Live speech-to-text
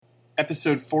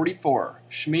Episode 44,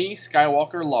 Shmi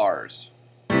Skywalker Lars.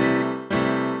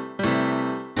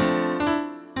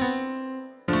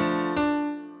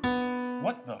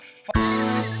 What the fuck?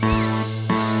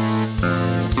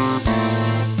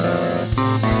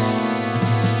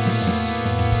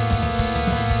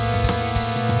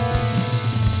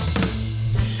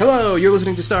 Hello, you're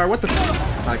listening to Star What the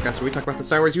podcast where we talk about the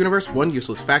Star Wars universe one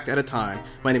useless fact at a time.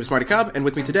 My name is Marty Cobb, and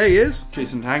with me today is...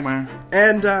 Jason Hagmeyer.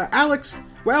 And, Alex.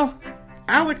 Well,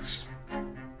 Alex...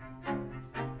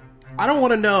 I don't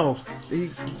want to know.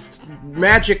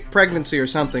 Magic pregnancy or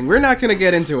something. We're not going to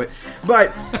get into it.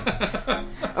 But, and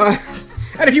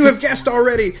if you have guessed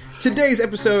already, today's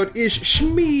episode is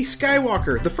Shmi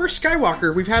Skywalker, the first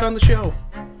Skywalker we've had on the show.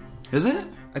 Is it?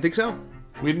 I think so.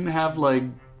 We didn't have, like,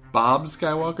 Bob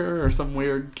Skywalker or some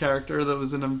weird character that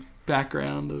was in a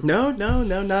background of... No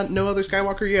other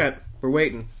Skywalker yet. We're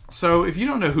waiting. So, if you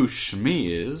don't know who Shmi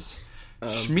is,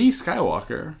 Shmi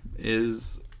Skywalker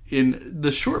is, in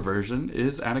the short version,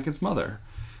 is Anakin's mother.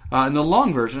 In the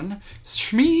long version,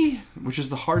 Shmi, which is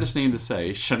the hardest name to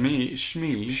say, Shmi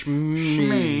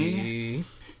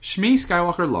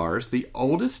Skywalker Lars, the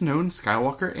oldest known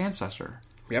Skywalker ancestor.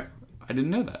 Yep. I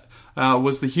didn't know that.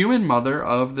 Was the human mother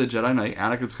of the Jedi Knight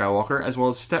Anakin Skywalker, as well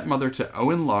as stepmother to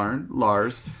Owen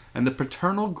Lars, and the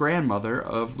paternal grandmother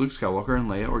of Luke Skywalker and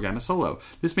Leia Organa Solo.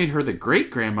 This made her the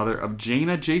great-grandmother of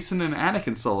Jaina, Jason, and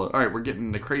Anakin Solo. Alright, we're getting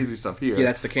into crazy stuff here. Yeah,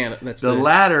 that's the canon. That's the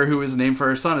latter, who is named for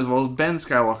her son, as well as Ben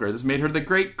Skywalker. This made her the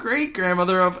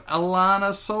great-great-grandmother of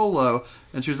Alana Solo.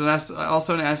 And she was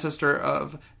also an ancestor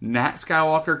of Nat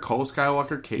Skywalker, Cole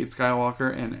Skywalker, Cade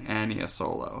Skywalker, and Anya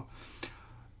Solo.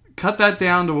 Cut that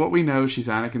down to what we know. She's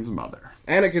Anakin's mother.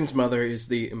 Anakin's mother is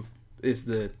the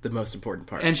most important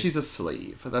part. And she's a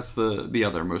slave. That's the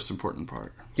other most important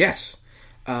part. Yes.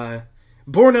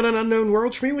 Born in an unknown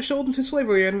world, Shmi was sold into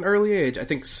slavery at an early age. I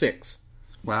think 6.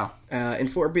 Wow. In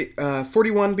 41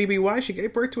 BBY, she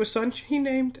gave birth to a son he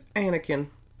named Anakin.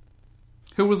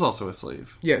 Who was also a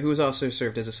slave. Yeah, who was also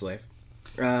served as a slave.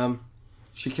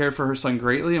 She cared for her son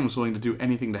greatly and was willing to do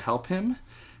anything to help him.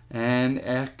 And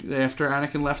after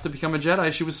Anakin left to become a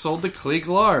Jedi, she was sold to Cliegg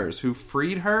Lars, who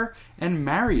freed her and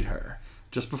married her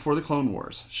just before the Clone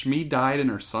Wars. Shmi died in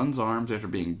her son's arms after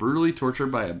being brutally tortured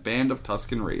by a band of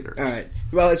Tusken Raiders. All right.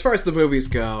 Well, as far as the movies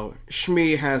go,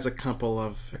 Shmi has a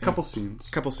couple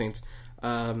scenes.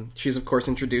 She's, of course,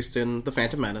 introduced in The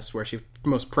Phantom Menace, where she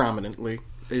most prominently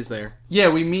is there. Yeah,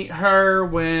 we meet her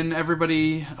when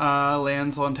everybody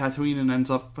lands on Tatooine and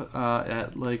ends up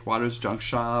at, like, Watto's junk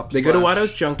shop. They go to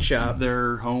Watto's junk shop.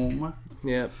 Their home.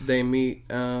 Yeah, they meet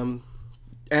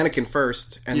Anakin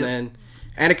first, and then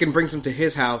Anakin brings him to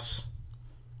his house,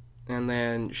 and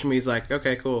then Shmi's like,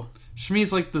 okay, cool.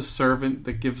 Shmi's like the servant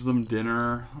that gives them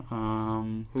dinner.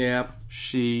 Yeah.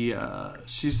 She's...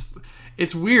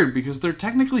 It's weird because they're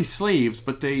technically slaves,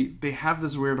 but they have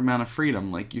this weird amount of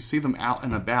freedom. Like, you see them out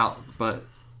and about, but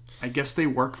I guess they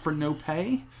work for no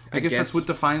pay? I guess that's what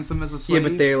defines them as a slave. Yeah,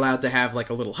 but they're allowed to have,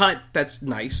 like, a little hut. That's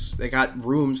nice. They got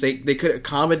rooms. They could have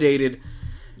accommodated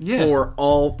for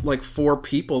all, like, 4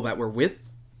 people that were with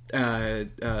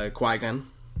Qui-Gon.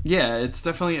 Yeah, it's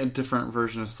definitely a different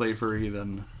version of slavery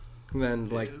than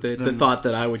like, the thought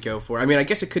that I would go for. I mean, I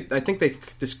guess it could... I think they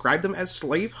described them as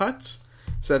slave huts.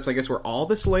 So that's, I guess, where all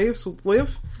the slaves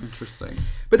live. Interesting.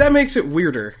 But that makes it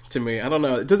weirder to me. I don't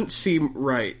know. It doesn't seem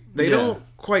right. They don't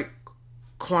quite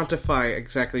quantify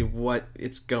exactly what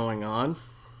is going on.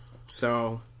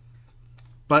 So...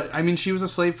 But, I mean, she was a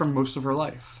slave for most of her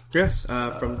life. Yes.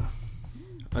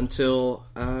 Until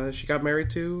she got married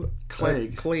to...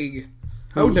 Cliegg.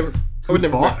 I would never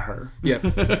bought her. Yeah.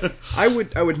 I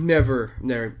would never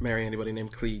marry anybody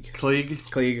named Cliegg.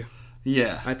 Cliegg?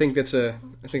 Yeah. I think it's a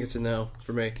no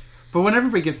for me. But when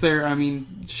everybody gets there, I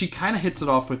mean, she kind of hits it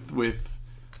off with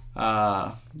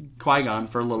Qui-Gon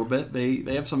for a little bit. They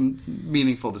have some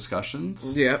meaningful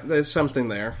discussions. Yeah, there's something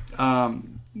there.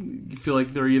 You feel like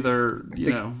they're either,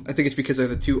 I think it's because they're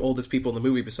the 2 oldest people in the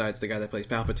movie besides the guy that plays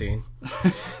Palpatine.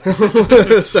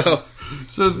 So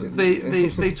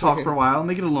they talk for a while and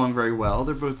they get along very well.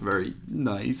 They're both very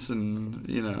nice and,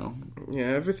 Yeah,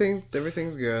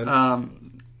 everything's good.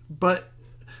 But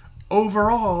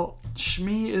overall,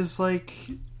 Shmi is like,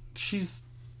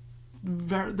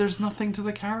 there's nothing to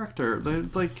the character.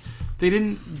 They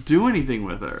didn't do anything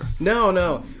with her.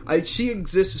 No. She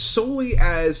exists solely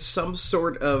as some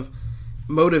sort of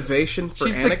motivation for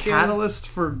Anakin. She's the catalyst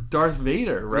for Darth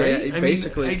Vader, right? Yeah,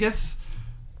 basically. I guess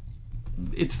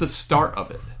it's the start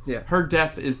of it. Yeah. Her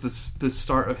death is the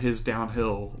start of his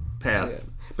downhill path. Yeah.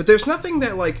 But there's nothing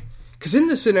that, like... Because in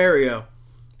this scenario...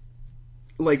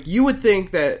 like, you would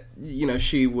think that,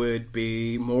 she would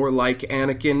be more like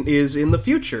Anakin is in the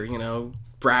future,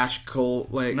 brash,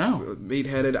 cold, like, No.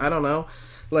 meat-headed, I don't know.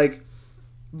 Like,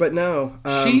 but no.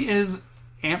 She is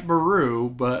Aunt Beru,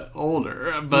 but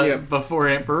older, but before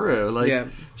Aunt Beru. Like,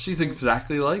 she's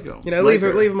exactly like him. Leave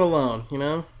him alone,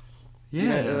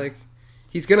 Yeah. Like,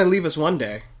 he's gonna leave us one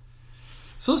day.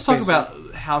 So let's talk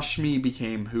about how Shmi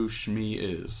became who Shmi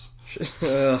is.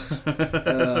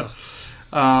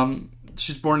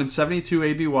 She's born in 72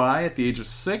 ABY at the age of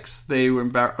 6. They were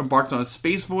embarked on a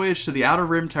space voyage to the Outer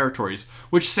Rim territories,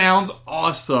 which sounds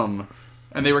awesome.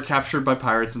 And they were captured by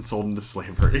pirates and sold into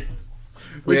slavery,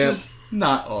 which is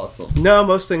not awesome. No,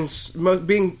 most things,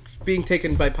 being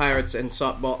taken by pirates and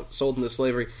sold into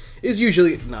slavery is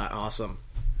usually not awesome.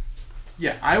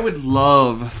 Yeah, I would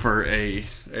love for a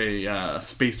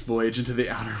space voyage into the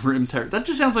Outer Rim territory. That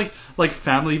just sounds like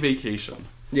family vacation.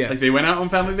 Yeah. Like they went out on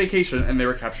family vacation and they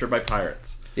were captured by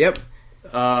pirates. Yep.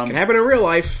 Can happen in real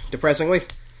life, depressingly.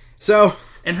 So,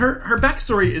 and her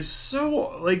backstory is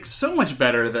so much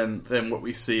better than what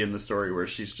we see in the story, where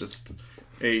she's just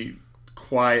a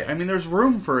quiet. I mean, there's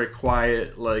room for a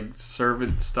quiet, like,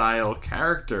 servant style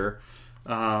character,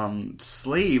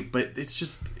 slave, but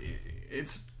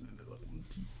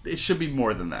it should be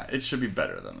more than that. It should be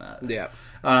better than that. Yeah.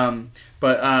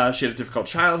 But she had a difficult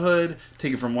childhood,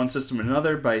 taken from one system to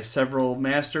another by several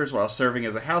masters while serving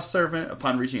as a house servant.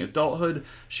 Upon reaching adulthood,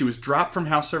 she was dropped from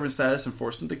house servant status and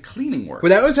forced into cleaning work.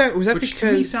 Well, was that which because...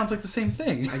 to me sounds like the same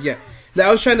thing. Yeah. Now,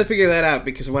 I was trying to figure that out,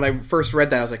 because when I first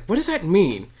read that, I was like, what does that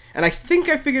mean? And I think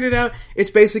I figured it out. It's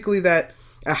basically that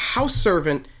a house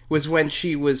servant was when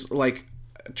she was, like,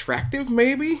 attractive,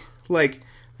 maybe? Like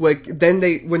then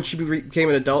when she became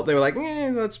an adult, they were like,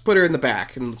 let's put her in the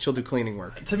back and she'll do cleaning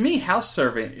work. To me, house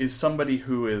servant is somebody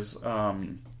who is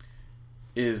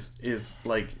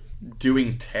like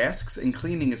doing tasks, and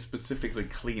cleaning is specifically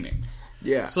cleaning.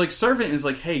 Yeah. So like servant is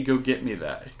like, hey, go get me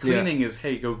that. Cleaning is,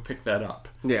 hey, go pick that up.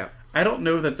 Yeah. I don't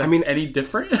know that that's any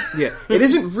different. Yeah. It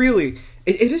isn't really.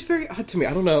 It is very odd to me.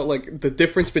 I don't know, like, the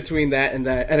difference between that and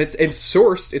that. And it's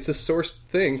sourced. It's a sourced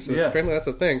thing. So apparently that's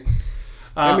a thing.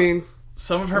 I mean...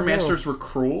 Some of her masters were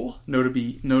cruel,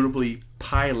 notably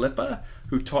Pi Lippa,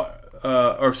 who taught,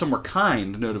 or some were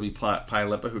kind, notably Pi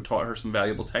Lippa, who taught her some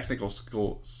valuable technical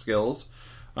skills.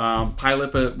 Pi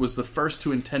Lippa was the first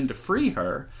to intend to free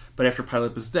her, but after Pi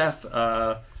Lippa's death,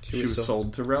 she was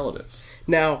sold to relatives.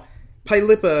 Now, Pi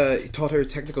Lippa taught her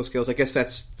technical skills. I guess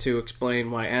that's to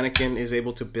explain why Anakin is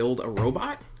able to build a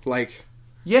robot. Like...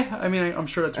 Yeah, I mean, I'm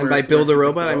sure that's and by build a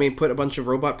robot, I mean put a bunch of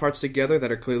robot parts together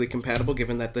that are clearly compatible,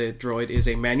 given that the droid is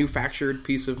a manufactured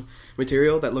piece of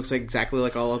material that looks exactly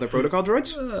like all other protocol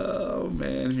droids. Oh,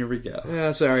 man, here we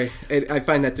go. Sorry. I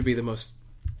find that to be the most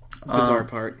bizarre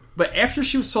part. But after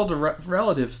she was sold to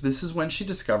relatives, this is when she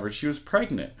discovered she was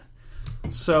pregnant.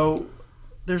 So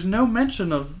there's no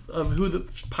mention of who the...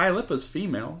 Pi Lippa's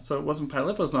female, so it wasn't... Pi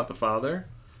Lippa's not the father.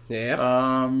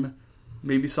 Yeah.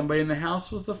 Maybe somebody in the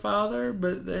house was the father,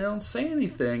 but they don't say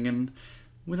anything, and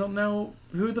we don't know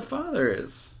who the father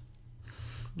is.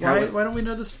 Why don't we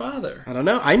know this father? I don't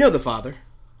know. I know the father.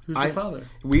 Who's the father?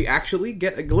 We actually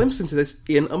get a glimpse into this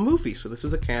in a movie, so this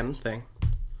is a canon thing.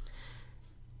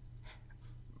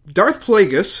 Darth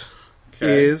Plagueis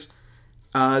is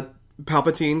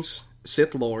Palpatine's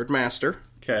Sith Lord Master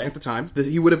at the time.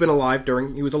 He would have been alive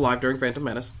he was alive during Phantom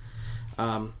Menace.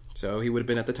 So he would have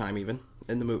been at the time even.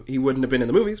 In the movie, he wouldn't have been in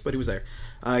the movies, but he was there.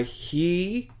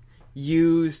 He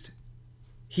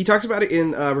talks about it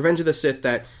in Revenge of the Sith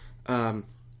that during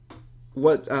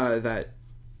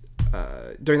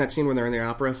that scene when they're in the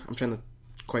opera, I'm trying to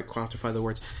quite quantify the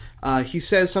words. He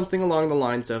says something along the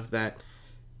lines of that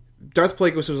Darth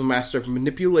Plagueis was a master of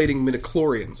manipulating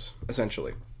midichlorians,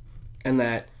 essentially, and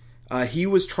that he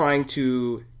was trying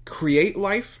to create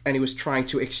life and he was trying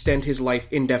to extend his life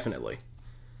indefinitely.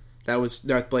 That was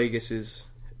Darth Plagueis'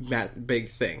 big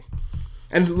thing.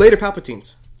 And later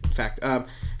Palpatine's, in fact.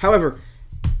 However,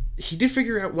 he did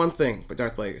figure out one thing with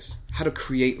Darth Plagueis. How to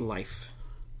create life.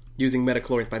 Using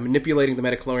midichlorians, by manipulating the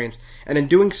midichlorians. And in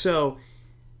doing so,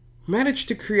 managed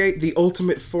to create the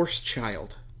ultimate Force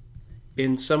child.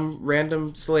 In some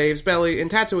random slave's belly in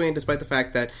Tatooine, despite the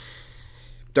fact that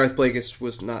Darth Plagueis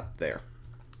was not there.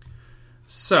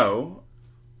 So...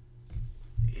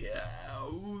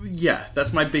 Yeah,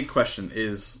 that's my big question,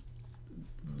 is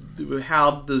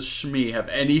how does Shmi have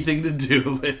anything to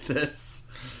do with this?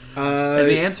 And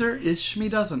the answer is Shmi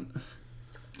doesn't.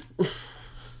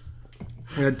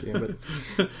 God damn it.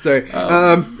 Sorry.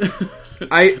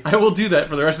 I will do that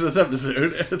for the rest of this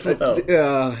episode as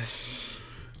well.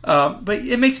 But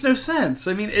it makes no sense.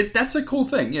 I mean, that's a cool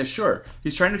thing. Yeah, sure.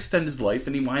 He's trying to extend his life,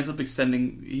 and he winds up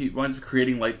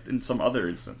creating life in some other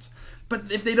instance.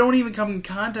 But if they don't even come in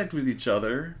contact with each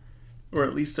other, or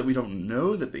at least that we don't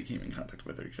know that they came in contact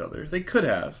with each other, they could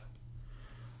have.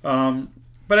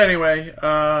 But anyway,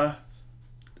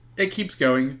 it keeps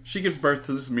going. She gives birth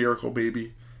to this miracle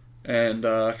baby, and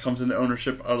comes into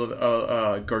ownership of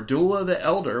Gardula the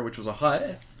Elder, which was a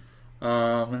Hutt.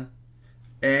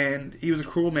 And he was a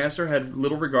cruel master, had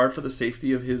little regard for the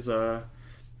safety of his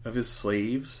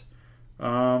slaves.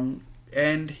 And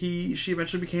she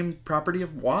eventually became property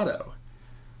of Watto,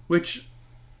 which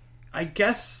I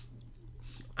guess,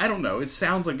 I don't know. It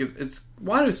sounds like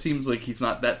Watto seems like he's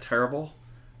not that terrible,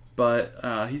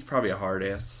 but he's probably a hard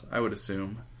ass, I would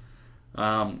assume.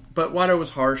 But Watto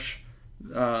was harsh,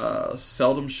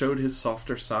 seldom showed his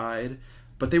softer side.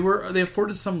 But they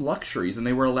afforded some luxuries, and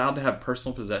they were allowed to have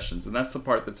personal possessions, and that's the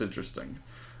part that's interesting.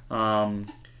 When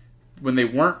they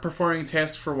weren't performing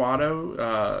tasks for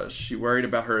Watto, she worried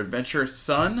about her adventurous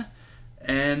son,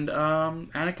 and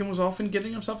Anakin was often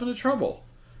getting himself into trouble.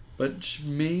 But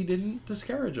Shmi didn't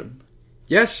discourage him.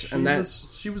 Yes,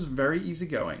 she was very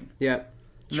easygoing. Yeah,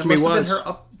 Shmi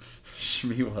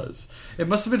was. It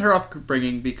must have been her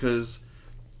upbringing, because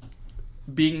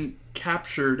being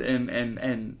captured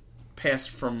and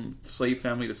passed from slave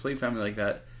family to slave family like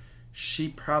that, she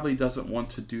probably doesn't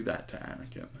want to do that to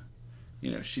Anakin.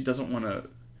 You know, she doesn't want to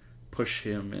push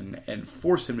him and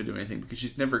force him to do anything, because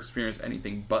she's never experienced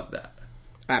anything but that.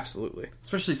 Absolutely.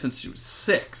 Especially since she was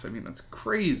 6. I mean, that's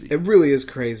crazy. It really is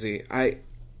crazy. I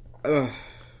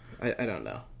don't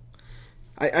know.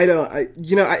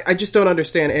 I just don't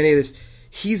understand any of this.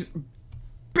 He's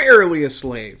barely a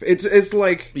slave. It's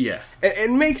like, yeah, it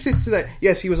makes it so that,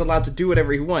 yes, he was allowed to do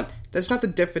whatever he wanted. That's not the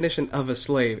definition of a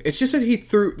slave. It's just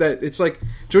that it's like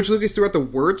George Lucas threw out the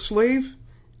word slave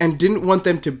and didn't want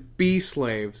them to be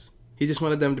slaves. He just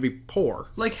wanted them to be poor.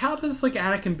 Like, how does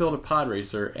Anakin build a pod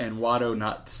racer and Watto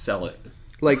not sell it?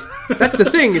 Like, that's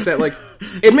the thing, is that, like,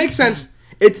 it makes sense.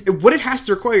 What it has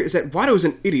to require is that Watto's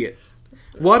an idiot.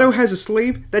 Watto has a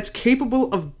slave that's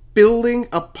capable of building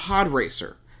a pod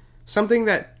racer. Something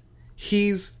that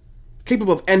he's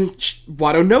capable of. And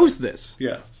Watto knows this.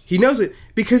 Yes. He knows it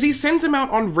because he sends him out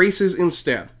on races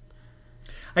instead.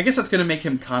 I guess that's going to make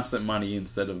him constant money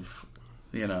instead of,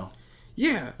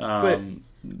 Yeah, but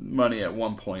money at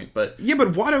one point. But yeah,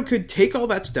 but Watto could take all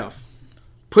that stuff,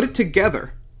 put it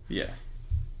together. Yeah.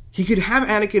 He could have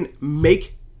Anakin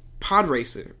make pod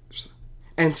racers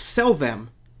and sell them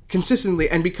consistently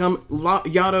and become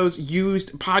Yato's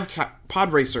used pod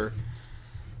racer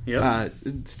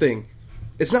thing.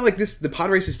 It's not like this. The pod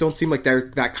races don't seem like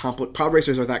they're that complicated. Pod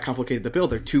racers are that complicated to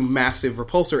build. They're two massive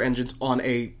repulsor engines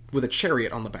with a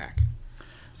chariot on the back.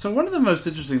 So one of the most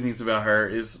interesting things about her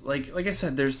is like I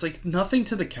said, there's nothing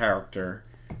to the character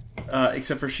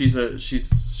except for she's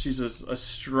a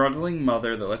struggling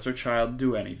mother that lets her child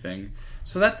do anything.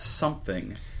 So that's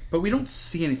something, but we don't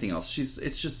see anything else.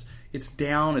 It's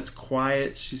down, it's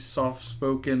quiet, she's soft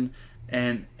spoken.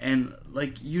 And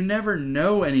you never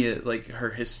know any of her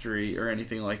history or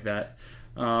anything like that,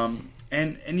 and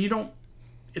you don't.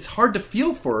 It's hard to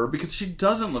feel for her because she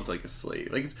doesn't look like a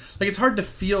slave. It's hard to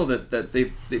feel that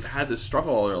they've had this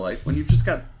struggle all their life when you've just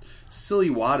got silly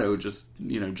Watto just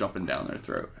jumping down their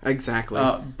throat. Exactly.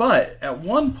 But at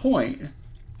one point,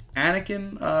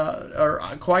 Anakin or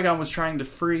Qui-Gon was trying to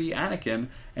free Anakin,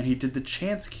 and he did the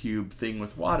chance cube thing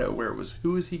with Watto, where it was,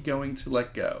 who is he going to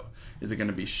let go? Is it going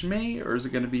to be Shmi or is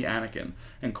it going to be Anakin?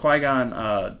 And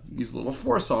Qui-Gon used a little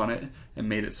force on it and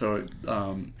made it so it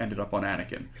ended up on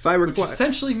Anakin. Which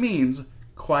essentially means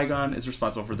Qui-Gon is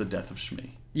responsible for the death of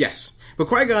Shmi. Yes. But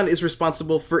Qui-Gon is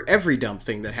responsible for every dumb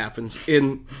thing that happens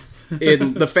in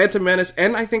The Phantom Menace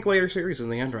and I think later series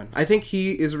in the end run. I think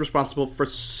he is responsible for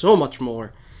so much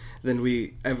more than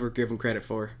we ever give him credit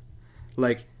for.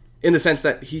 In the sense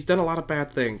that he's done a lot of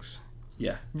bad things.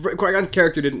 Yeah, Qui-Gon's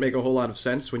character didn't make a whole lot of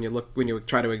sense when you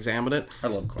try to examine it. I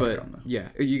love Qui-Gon, though. Yeah,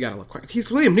 you gotta love Qui-Gon. He's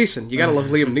Liam Neeson. You gotta love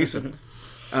Liam Neeson.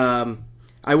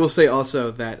 I will say also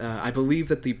that I believe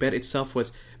that the bet itself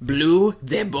was blue,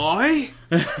 the boy,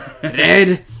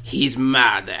 red, his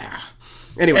mother.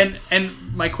 Anyway,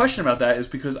 and my question about that is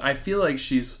because I feel like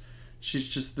she's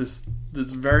just this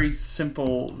very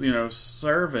simple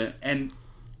servant, and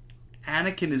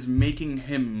Anakin is making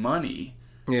him money.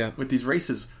 Yeah. With these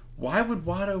races. Why would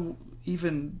Watto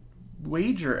even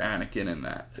wager Anakin in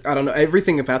that? I don't know.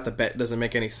 Everything about the bet doesn't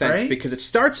make any sense, right? Because it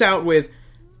starts out with,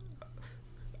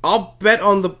 I'll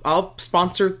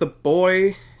sponsor the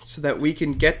boy so that we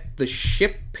can get the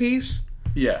ship piece.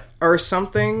 Yeah. or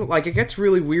something. Like, it gets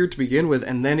really weird to begin with,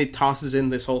 and then it tosses in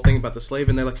this whole thing about the slave,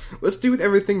 and they're like, let's do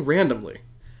everything randomly.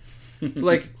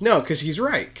 Like, no, because he's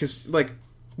right. Because, like,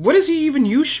 what does he even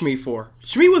use Shmi for?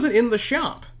 Shmi wasn't in the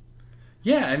shop.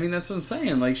 Yeah, I mean, that's what I'm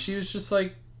saying. Like, she was just,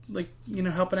 like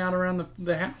helping out around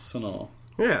the house and all.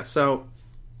 Yeah, so...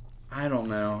 I don't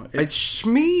know.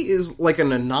 Shmi is like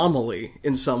an anomaly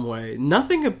in some way.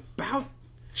 Nothing about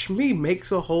Shmi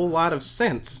makes a whole lot of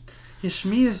sense. Yeah,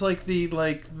 Shmi is like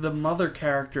the mother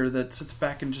character that sits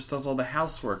back and just does all the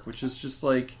housework, which is just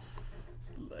like...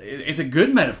 It's a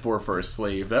good metaphor for a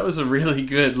slave. That was a really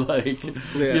good, like...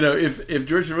 Yeah. You know, if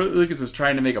George Lucas is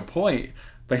trying to make a point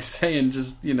by saying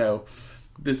just,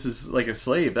 this is like a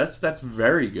slave, that's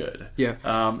very good. Yeah.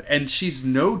 And she's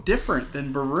no different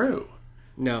than Beru.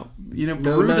 No.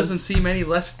 Beru doesn't seem any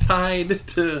less tied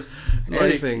to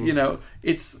anything.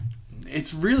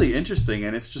 It's really interesting,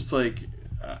 and it's just like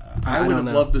I would have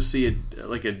loved to see a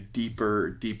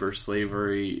deeper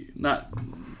slavery, not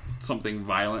something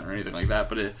violent or anything like that,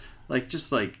 but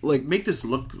make this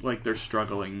look like they're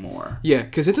struggling more. Yeah,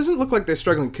 because it doesn't look like they're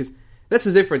struggling. Because that's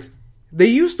the difference. They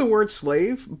use the word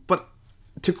slave, but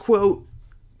to quote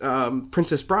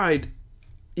Princess Bride,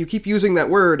 you keep using that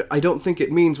word. I don't think it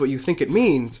means what you think it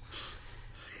means.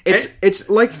 It's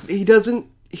like he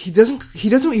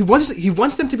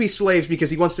wants them to be slaves because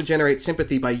he wants to generate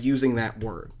sympathy by using that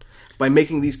word, by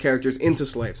making these characters into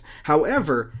slaves.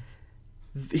 However,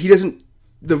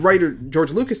 the writer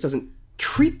George Lucas doesn't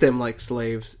treat them like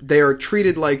slaves. They are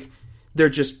treated like they're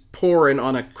just poor and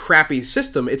on a crappy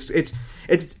system. It's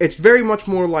very much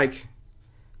more like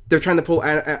they're trying to pull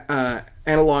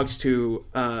analogs to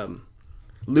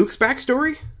Luke's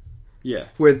backstory,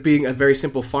 with being a very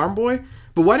simple farm boy.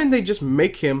 But why didn't they just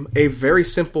make him a very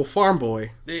simple farm boy?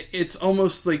 It's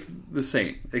almost like the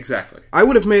same, exactly. I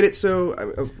would have made it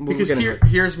so... because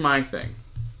here's my thing.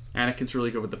 Anakin's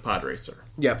really good with the pod racer.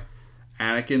 Yep.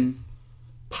 Anakin,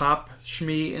 pop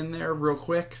Shmi in there real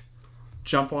quick,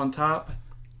 jump on top,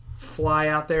 fly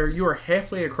out there. You are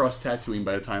halfway across Tatooine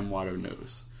by the time Watto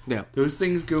knows. Yeah. Those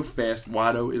things go fast.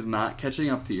 Watto is not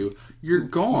catching up to you. You're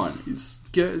gone.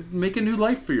 Make a new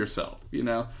life for yourself,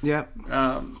 Yeah.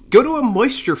 Go to a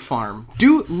moisture farm.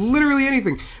 Do literally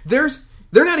anything. They're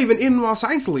not even in Mos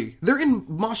Eisley. They're in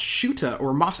Mos Shuta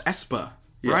or Mos Espa,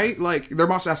 right? Like, they're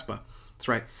Mos Espa. That's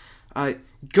right.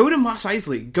 Go to Mos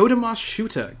Eisley. Go to Mos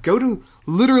Shuta. Go to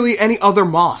literally any other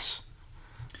Mos.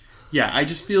 Yeah, I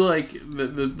just feel like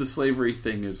the slavery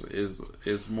thing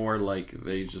is more like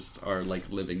they just are like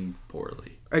living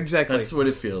poorly. Exactly. That's what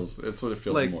it feels. That's what it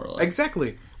feels more like.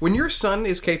 Exactly. When your son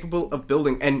is capable of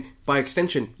building, and by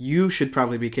extension, you should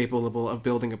probably be capable of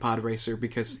building a pod racer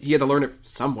because he had to learn it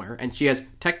somewhere, and she has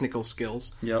technical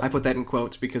skills. Yep. I put that in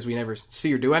quotes because we never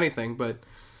see her do anything, but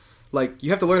like,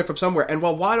 you have to learn it from somewhere. And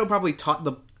while Watto probably taught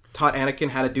Anakin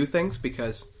how to do things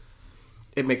because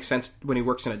it makes sense when he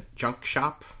works in a junk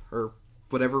shop or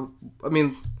whatever. I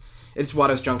mean, it's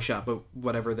Watto's junk shop, but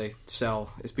whatever they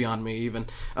sell is beyond me even.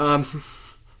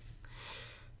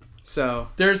 So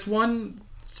there's one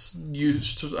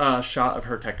shot of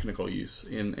her technical use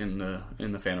in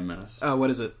the Phantom Menace. Oh, what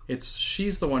is it?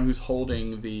 She's the one who's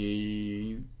holding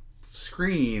the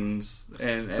screens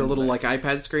and the little like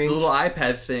iPad screens, the little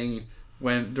iPad thing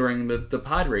during the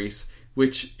pod race.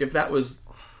 Which, if that was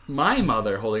my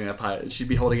mother holding that pod, she'd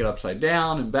be holding it upside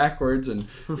down and backwards, and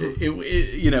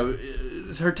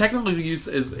her technical use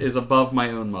is above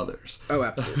my own mother's. Oh,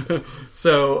 absolutely.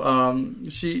 So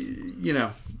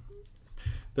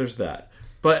there's that.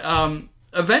 But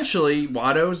eventually,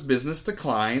 Watto's business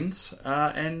declines,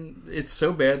 and it's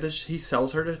so bad that he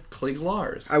sells her to Cliegg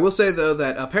Lars. I will say, though,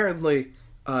 that apparently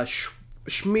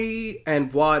Shmi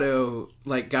and Watto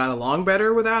got along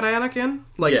better without Anakin.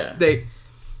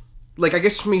 I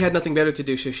guess Shmi had nothing better to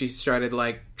do, so she started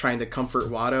trying to comfort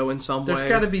Watto in some way. There's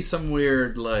got to be some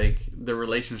weird the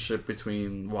relationship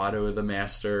between Watto the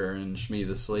master and Shmi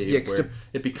the slave, where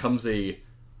it becomes a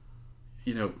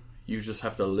you just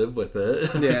have to live with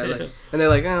it. Yeah, and they're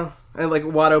like, oh, and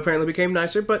Watto apparently became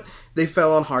nicer, but they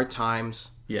fell on hard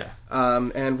times. Yeah.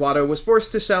 And Watto was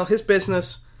forced to sell his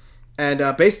business, and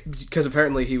because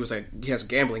apparently he has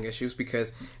gambling issues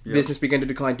because business began to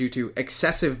decline due to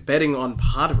excessive betting on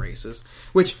pod races,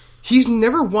 which he's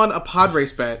never won a pod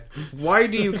race bet. Why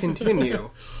do you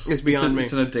continue? Is beyond me.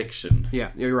 It's an addiction.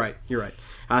 Yeah, you're right.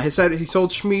 He said he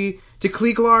sold Shmi to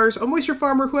Cliegg Lars, a moisture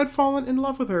farmer who had fallen in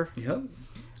love with her. Yep.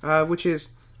 Which is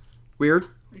weird.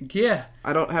 Yeah.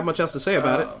 I don't have much else to say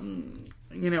about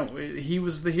it. He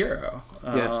was the hero.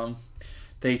 Yeah.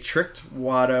 They tricked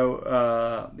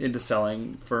Watto into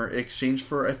selling for exchange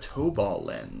for a Tobal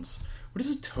lens, What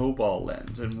is a toe ball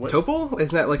lens? And what? Topol?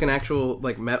 Isn't that like an actual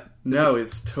like No,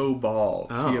 it's toe ball.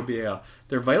 Oh. T-O-B-A-L.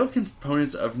 They're vital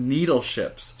components of needle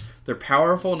ships. They're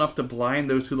powerful enough to blind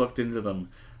those who looked into them.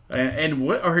 And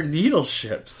what are needle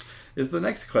ships? Is the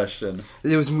next question.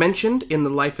 It was mentioned in the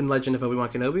Life and Legend of Obi-Wan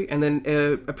Kenobi, and then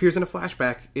appears in a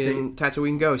flashback in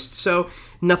Tatooine Ghost. So,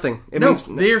 nothing.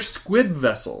 They're squib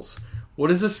vessels.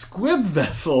 What is a squib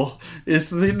vessel? Is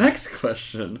the next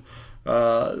question.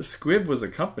 Squib was a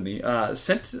company.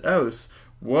 Centos.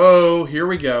 Whoa, here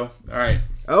we go. All right.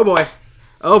 Oh boy,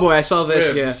 I saw this.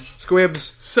 Squibs. Yeah,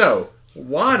 squibs. So,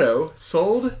 Watto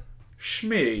sold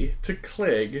Shmi to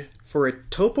Klig For a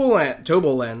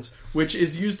Topol lens. which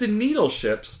is used in needle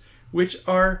ships, which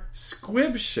are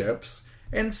squib ships,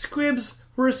 and squibs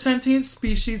were a sentient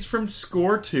species from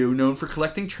Score 2 known for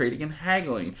collecting, trading, and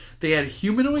haggling. They had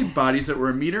humanoid bodies that were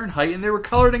a meter in height, and they were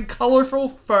colored in colorful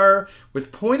fur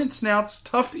with pointed snouts,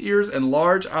 tufted ears, and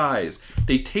large eyes.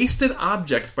 They tasted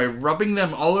objects by rubbing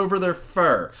them all over their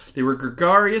fur. They were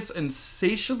gregarious,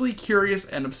 insatiably curious,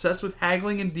 and obsessed with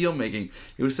haggling and deal-making.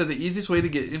 It was said the easiest way to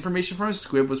get information from a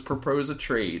squib was propose a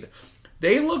trade.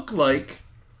 They look like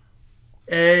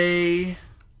They're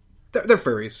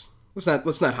furries.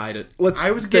 Let's not hide it. I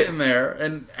was getting there.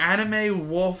 An anime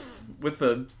wolf with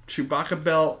a Chewbacca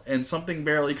belt and something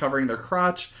barely covering their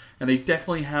crotch, and they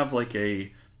definitely have like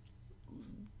a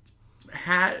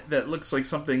hat that looks like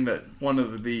something that one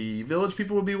of the village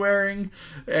people would be wearing,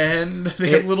 and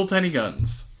they have little tiny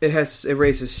guns. It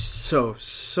raises so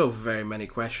very many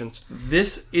questions.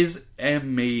 This is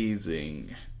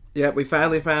amazing. Yeah, we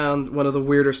finally found one of the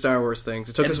weirder Star Wars things.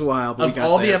 It took us a while, but we got there.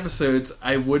 Of all the episodes,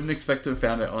 I wouldn't expect to have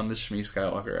found it on the Shmi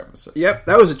Skywalker episode. Yep,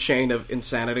 that was a chain of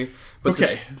insanity. But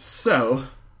So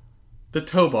the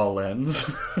toe ball lens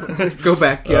go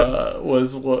back. Yep.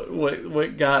 Was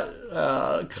what got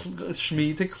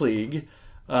Shmi to Klieg.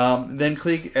 Then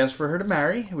Klieg asked for her to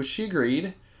marry, which she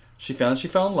agreed. She found she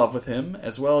fell in love with him,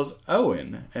 as well as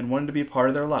Owen, and wanted to be a part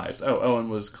of their lives. Oh, Owen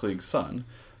was Klieg's son.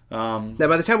 Now,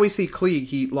 by the time we see Klieg,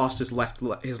 he lost his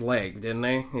leg, didn't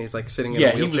he? He's like sitting in a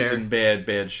wheelchair. Yeah, he was in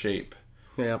bad shape.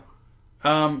 Yep.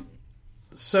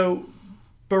 So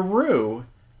Beru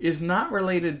is not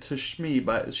related to Shmi,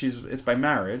 but it's by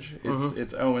marriage.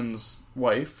 It's Owen's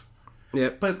wife.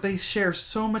 Yep. But they share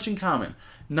so much in common.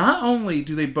 Not only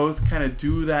do they both kind of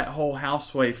do that whole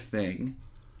housewife thing,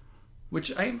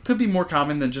 which could be more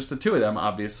common than just the two of them,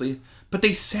 obviously, but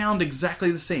they sound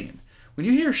exactly the same. When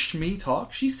you hear Shmi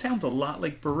talk, she sounds a lot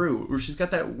like Beru, where she's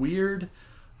got that weird,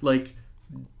 like,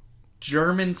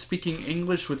 German-speaking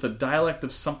English with a dialect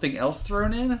of something else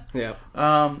thrown in. Yeah.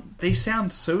 They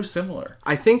sound so similar.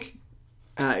 I think,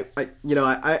 we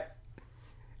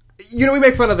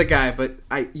make fun of the guy, but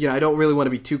I don't really want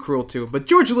to be too cruel to him. But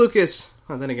George Lucas,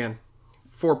 then again,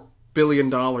 $4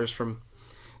 billion from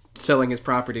selling his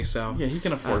property, so yeah, he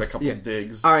can afford a couple of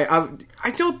digs. All right,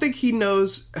 I don't think he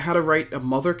knows how to write a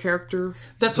mother character.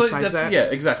 Yeah,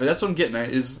 exactly. That's what I'm getting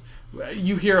at. Is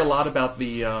you hear a lot about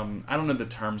the I don't know the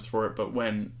terms for it, but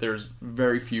when there's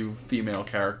very few female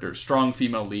characters, strong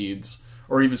female leads,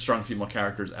 or even strong female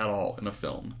characters at all in a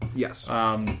film. Yes.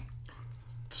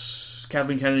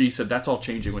 Kathleen Kennedy said that's all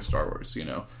changing with Star Wars.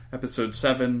 Episode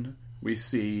 7, we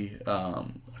see a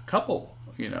couple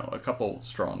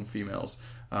strong females.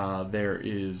 There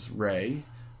is Rey,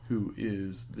 who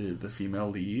is the female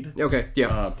lead. Okay,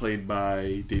 yeah. Played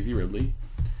by Daisy Ridley.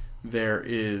 There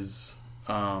is,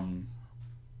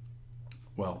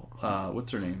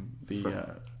 what's her name?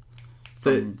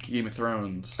 From Game of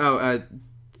Thrones. Oh,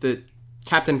 the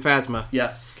Captain Phasma.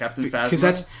 Yes, Captain Phasma.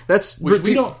 Because that's which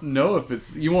we don't know if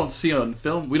it's. You won't see on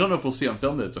film. We don't know if we'll see on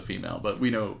film that it's a female, but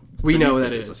we know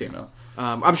that it is a female.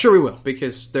 I'm sure we will,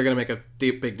 because they're going to make a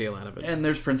big deal out of it. And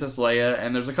there's Princess Leia,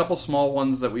 and there's a couple small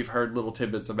ones that we've heard little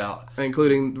tidbits about.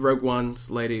 Including Rogue One's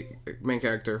main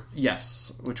character.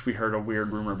 Yes, which we heard a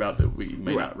weird rumor about that we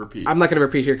may not repeat. I'm not going to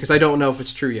repeat here, because I don't know if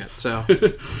it's true yet, so...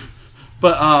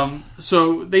 But,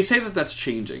 so they say that that's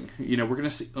changing. We're going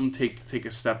to see them take a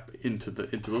step into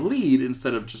the lead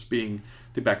instead of just being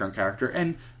the background character.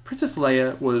 And Princess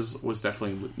Leia was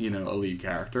definitely, a lead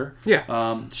character.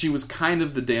 Yeah. She was kind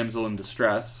of the damsel in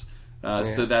distress.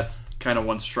 So that's kind of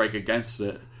one strike against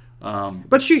it.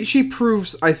 But she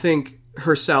proves, I think,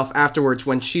 herself afterwards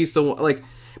when she's the one,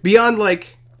 beyond,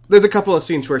 there's a couple of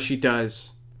scenes where she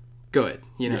does good,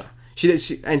 Yeah.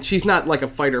 And she's not like a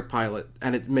fighter pilot,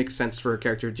 and it makes sense for her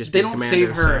character to just be a commander. They don't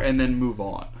save her and then move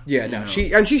on. Yeah, no.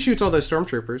 She shoots all those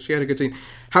stormtroopers. She had a good scene.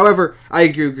 However, I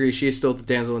agree, she is still the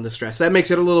damsel in distress. That makes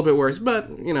it a little bit worse, but,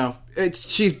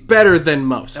 she's better than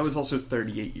most. That was also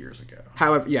 38 years ago.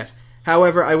 However, yes.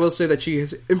 However, I will say that she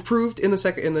has improved in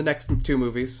the next two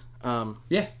movies.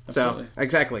 Yeah, absolutely. So,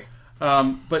 exactly.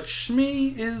 But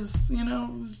Shmi is,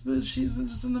 she's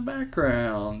just in the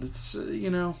background. It's,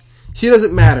 She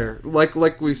doesn't matter.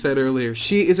 Like we said earlier,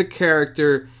 she is a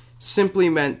character simply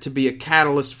meant to be a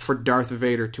catalyst for Darth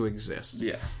Vader to exist.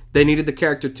 Yeah. They needed the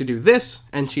character to do this,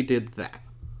 and she did that.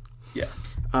 Yeah.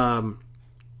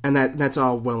 And that's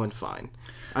all well and fine.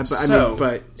 But in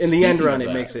the speaking end run, of it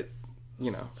that, makes it,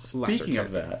 lesser Speaking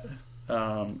of character.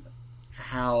 that,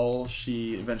 how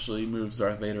she eventually moves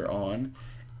Darth Vader on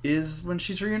is when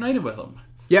she's reunited with him.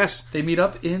 Yes. They meet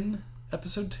up in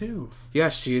episode 2.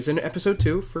 Yes, she is in episode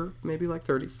 2 for maybe like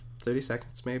 30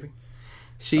 seconds, maybe.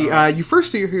 She, you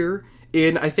first see her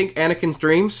in, I think, Anakin's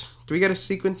dreams. Do we get a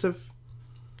sequence of...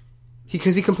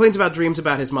 Because he complains about dreams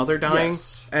about his mother dying.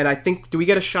 Yes. And I think, do we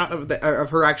get a shot of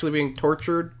her actually being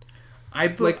tortured? I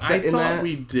thought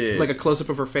we did. Like a close-up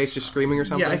of her face just screaming or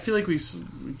something? Yeah, I feel like there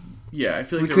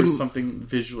couldn't- was something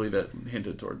visually that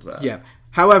hinted towards that. Yeah.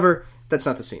 However, that's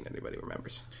not the scene anybody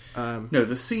remembers. No,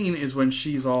 the scene is when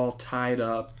she's all tied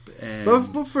up and...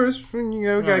 Well, first, we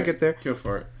gotta get there. Go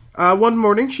for it. One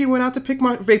morning, she went out to pick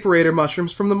vaporator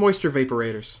mushrooms from the moisture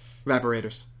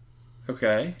evaporators.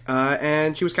 Okay.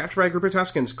 And she was captured by a group of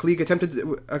Tuskens. Klieg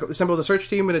assembled a search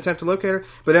team in an attempt to locate her,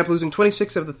 but ended up losing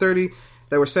 26 of the 30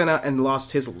 that were sent out and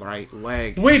lost his right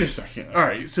leg. Wait a second.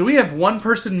 Alright, so we have one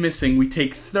person missing, we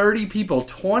take 30 people,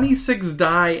 26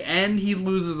 die, and he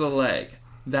loses a leg.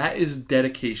 That is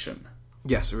dedication.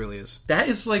 Yes, it really is. That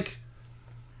is like...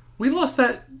 We lost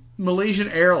that Malaysian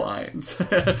Airlines,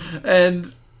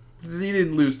 and he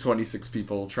didn't lose 26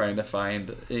 people trying to find,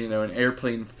 an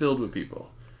airplane filled with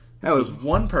people. This was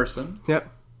one person, Yep.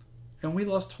 and we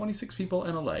lost 26 people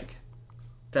and a leg.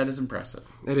 That is impressive.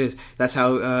 It is. That's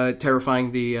how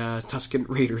terrifying the Tusken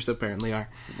Raiders apparently are.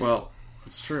 Well,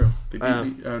 it's true. They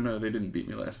beat me. Oh no, they didn't beat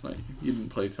me last night. You didn't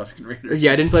play Tusken Raiders.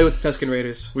 Yeah, I didn't play with the Tusken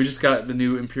Raiders. We just got the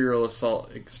new Imperial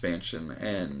Assault expansion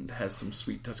and has some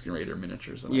sweet Tusken Raider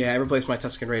miniatures in it. Yeah, I replaced my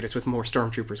Tusken Raiders with more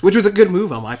Stormtroopers, which was a good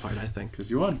move on my part, I think. Because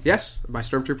you won. Yes, my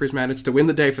Stormtroopers managed to win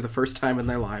the day for the first time in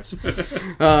their lives.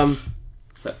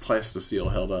 It's that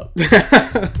plasticeel held up.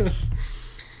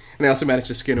 And I also managed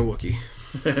to skin a Wookiee.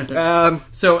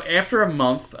 So after a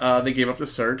month, they gave up the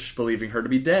search, believing her to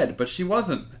be dead, but she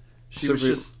wasn't. She was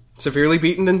just severely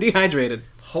beaten and dehydrated.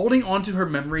 holding on to her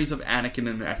memories of Anakin in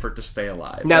an effort to stay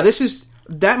alive. Now,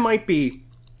 that might be...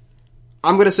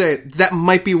 I'm going to say it, that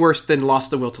might be worse than lost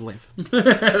the will to live.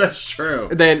 That's true.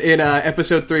 Than in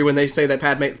episode 3 when they say that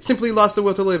Padme simply lost the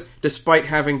will to live despite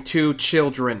having 2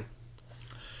 children.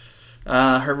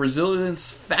 Her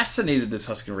resilience fascinated the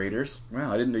Tusken Raiders.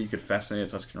 Wow, I didn't know you could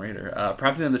fascinate a Tusken Raider.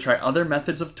 Prompting them to try other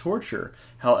methods of torture.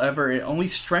 However, it only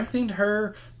strengthened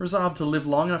her resolve to live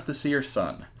long enough to see her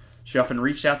son. She often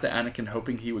reached out to Anakin,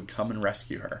 hoping he would come and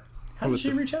rescue her. How did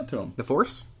she reach out to him? The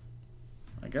Force?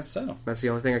 I guess so. That's the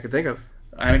only thing I could think of.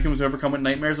 Anakin was overcome with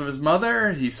nightmares of his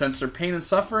mother. He sensed her pain and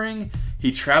suffering.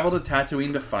 He traveled to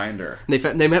Tatooine to find her.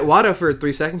 They met Watto for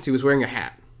 3 seconds. He was wearing a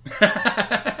hat.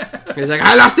 He's like,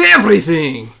 I lost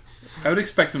everything! I would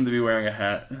expect him to be wearing a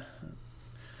hat.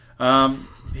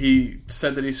 He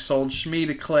said that he sold Shmi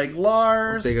to Clegg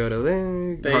Lars. They go to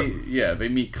they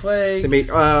meet Clegg. They meet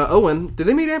Owen. Did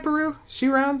they meet Aunt Beru? Is she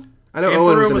around? I know Aunt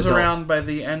Owen Beru was was around by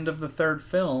the end of the 3rd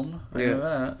film. I know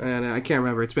that. And I can't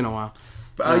remember. It's been a while.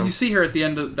 But, you see her at the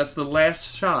end. That's the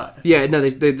last shot. Yeah, no,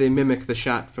 they mimic the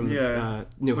shot from New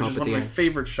Which Hope is at one of the my end.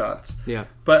 favorite shots. Yeah.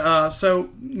 But,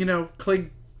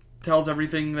 Clegg tells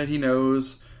everything that he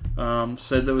knows.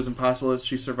 Said that it was impossible that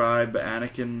she survived, but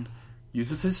Anakin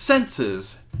uses his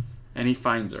senses, and he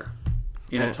finds her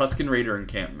in a Tusken Raider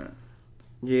encampment.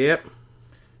 Yep.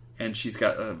 And she's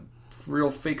got a real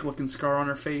fake-looking scar on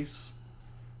her face.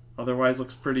 Otherwise,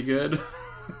 looks pretty good.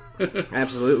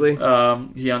 Absolutely.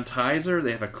 He unties her.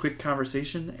 They have a quick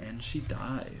conversation, and she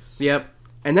dies. Yep.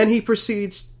 And then he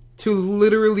proceeds to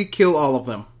literally kill all of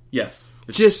them. Yes.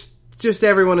 Just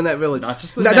everyone in that village. Not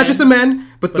just the not just the men,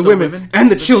 but the women and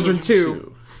the children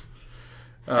too.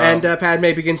 And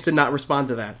Padme begins to not respond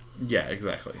to that. Yeah,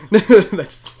 exactly.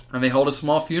 That's... And they hold a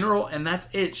small funeral, and that's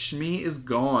it. Shmi is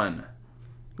gone.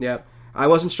 Yep. I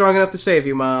wasn't strong enough to save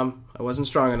you, Mom. I wasn't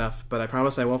strong enough, but I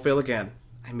promise I won't fail again.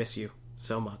 I miss you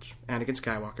so much. Anakin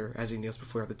Skywalker, as he kneels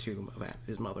before the tomb of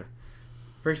his mother.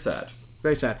 Very sad.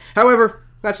 Very sad. However,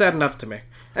 not sad enough to me.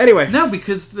 Anyway. No,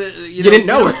 because you didn't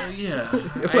know her. Yeah.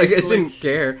 I didn't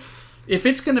care. If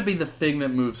it's going to be the thing that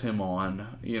moves him on,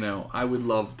 I would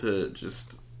love to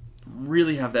just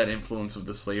really have that influence of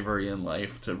the slavery in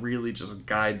life to really just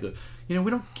guide the... we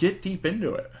don't get deep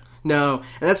into it. No,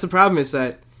 and that's the problem is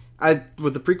that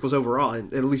with the prequels overall,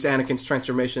 at least Anakin's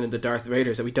transformation into Darth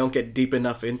Vader, is that we don't get deep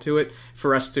enough into it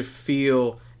for us to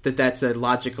feel that's a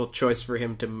logical choice for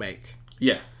him to make.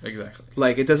 Yeah, exactly.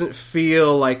 Like, it doesn't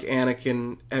feel like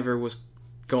Anakin ever was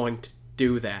going to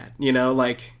do that, you know?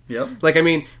 Like, Yep. like, I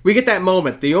mean, we get that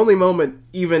moment. The only moment,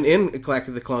 even in Attack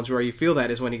of the Clones, where you feel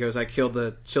that is when he goes, I killed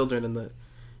the children and the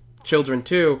children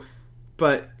too.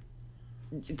 But,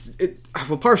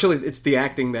 well, partially it's the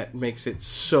acting that makes it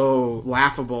so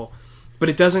laughable. But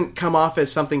it doesn't come off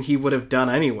as something he would have done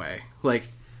anyway. Like,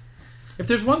 if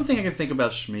there's one thing I can think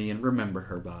about Shmi and remember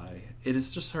her by, it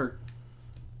is just her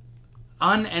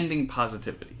unending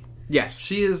positivity. yes.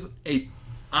 She is a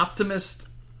optimist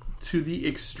to the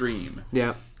extreme.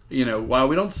 Yeah. You know, while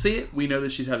we don't see it, we know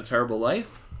that she's had a terrible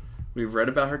life. We've read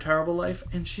about her terrible life,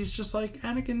 and she's just like,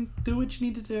 Anakin, do what you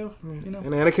need to do. You know? And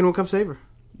Anakin will come save her.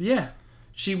 Yeah.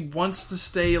 She wants to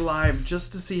stay alive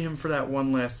just to see him for that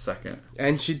one last second.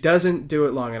 And she doesn't do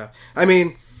it long enough. I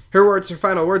mean, her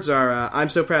final words are, I'm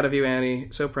so proud of you, Annie.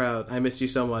 So proud. I miss you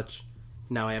so much.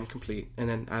 Now I am complete. And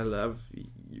then, I love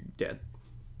you dead.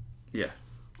 Yeah.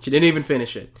 She didn't even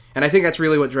finish it. And I think that's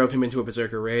really what drove him into a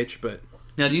berserker rage, but...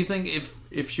 Now, do you think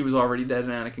if she was already dead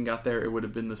and Anakin got there, it would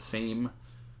have been the same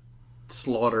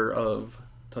slaughter of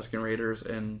Tusken Raiders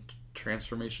and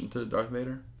transformation to Darth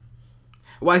Vader?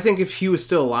 Well, I think if he was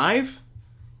still alive...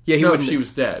 Yeah, he No, wouldn't... if she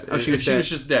was dead. Oh, If she was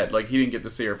just dead. Like, he didn't get to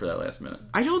see her for that last minute.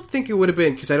 I don't think it would have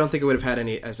been, because I don't think it would have had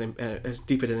any as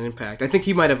deep an impact. I think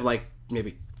he might have, like,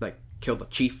 maybe, like, killed the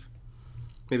chief.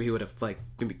 Maybe he would have, like,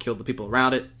 maybe killed the people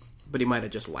around it, but he might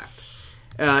have just left.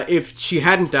 If she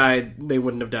hadn't died, they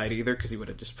wouldn't have died either, because he would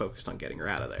have just focused on getting her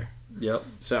out of there. Yep.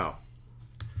 So,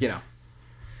 you know.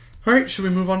 All right, should we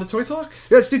move on to Toy Talk?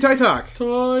 Let's do Toy Talk.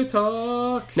 Toy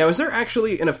Talk. Now, is there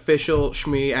actually an official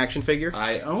Shmi action figure?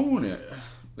 I own it.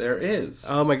 There is.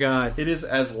 Oh my god. It is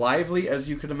as lively as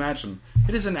you could imagine.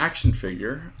 It is an action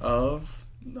figure of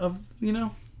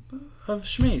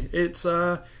Shmi. It's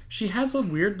she has a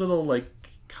weird little like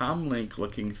comlink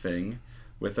looking thing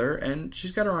with her, and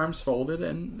she's got her arms folded,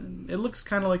 and it looks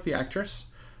kind of like the actress.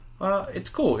 It's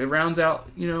cool. It rounds out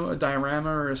a diorama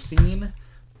or a scene,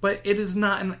 but it is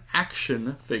not an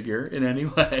action figure in any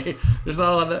way. There's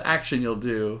not a lot of action you'll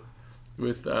do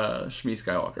with Shmi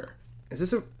Skywalker. Is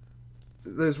this a...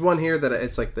 There's one here that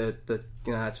it's like the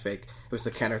that's fake. It was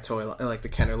the Kenner toy, like the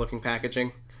Kenner looking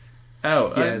packaging.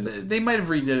 Oh, Yeah, they might have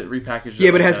repackaged it. Yeah,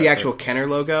 but it like has that, the actual Kenner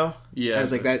logo. Yeah,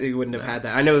 as like that, you wouldn't have had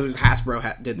that. I know it was Hasbro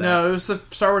did that. No, it was the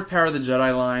Star Wars Power of the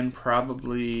Jedi line,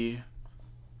 probably,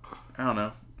 I don't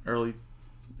know, early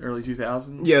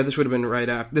 2000s. Yeah, this would have been right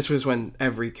after. This was when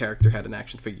every character had an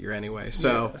action figure anyway.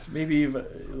 So yeah, maybe even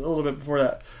a little bit before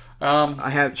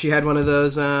that. She had one of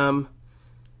those.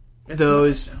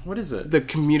 What is it? The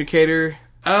communicator.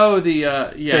 Oh, the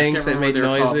I can't things that remember made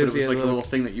what they were called, but noises. it was like a little little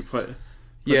thing that you put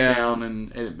Yeah. down,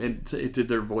 and it did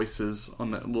their voices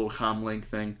on that little comlink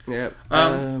thing. Yep.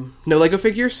 No Lego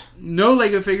figures. No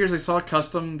Lego figures. I saw a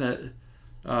custom that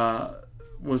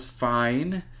was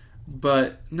fine,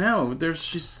 but no,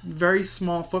 she's very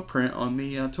small footprint on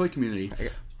the toy community.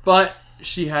 But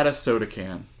she had a soda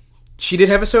can. She did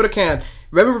have a soda can.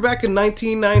 Remember back in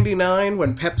 1999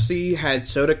 when Pepsi had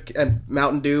soda and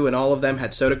Mountain Dew and all of them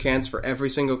had soda cans for every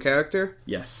single character?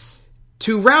 Yes.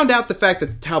 To round out the fact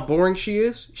that how boring she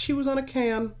is, she was on a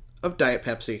can of Diet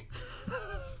Pepsi.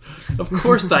 Of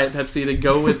course, Diet Pepsi to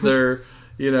go with their,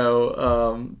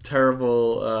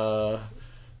 terrible,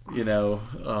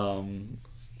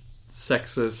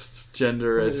 sexist,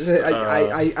 genderist.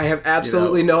 I have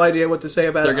absolutely no idea what to say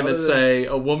about They're it. going to say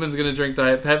a woman's going to drink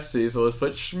Diet Pepsi, so let's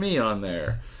put Shmi on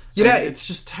there. It's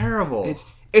just terrible.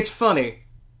 It's funny.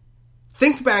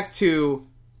 Think back to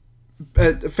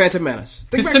Phantom Menace.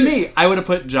 Because to me, I would have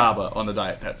put Jabba on the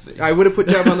Diet Pepsi. I would have put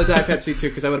Jabba on the Diet Pepsi too,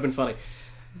 because that would have been funny.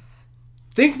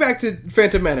 Think back to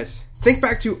Phantom Menace. Think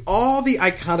back to all the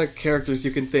iconic characters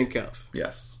you can think of.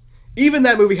 Yes. Even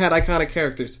that movie had iconic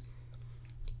characters.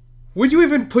 Would you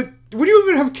even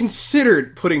have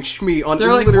considered putting Shmi on?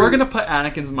 They're like, we're going to put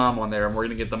Anakin's mom on there, and we're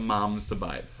going to get the moms to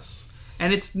buy this.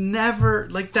 And it's never,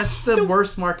 that's the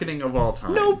worst marketing of all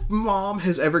time. No mom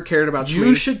has ever cared about Shmi.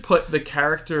 You should put the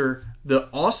character, the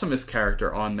awesomest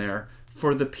character on there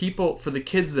for the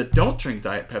kids that don't drink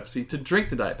Diet Pepsi to drink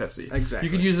the Diet Pepsi. Exactly.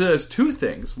 You could use it as two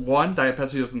things. One, Diet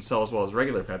Pepsi doesn't sell as well as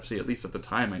regular Pepsi, at least at the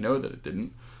time. I know that it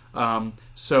didn't.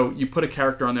 So you put a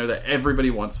character on there that everybody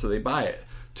wants, so they buy it.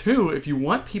 Two, if you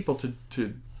want people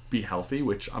to be healthy,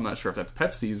 which I'm not sure if that's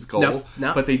Pepsi's goal,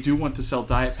 No. but they do want to sell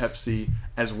Diet Pepsi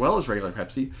as well as regular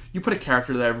Pepsi, you put a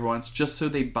character that everyone wants just so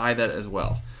they buy that as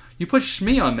well. You put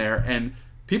Shmi on there, and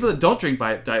people that don't drink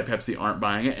Diet Pepsi aren't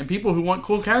buying it, and people who want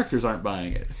cool characters aren't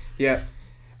buying it. Yeah.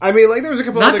 I mean, there was a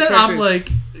couple Not other that characters.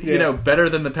 I'm, better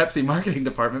than the Pepsi marketing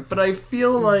department, but I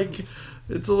feel like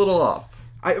It's a little off.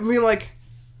 I mean, like,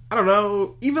 I don't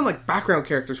know. Even, like, background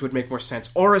characters would make more sense.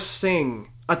 Aura Singh,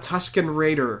 a Tusken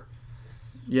Raider.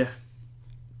 Yeah.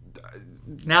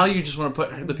 Now you just want to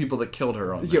put the people that killed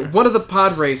her on there. Yeah, one of the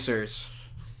pod racers.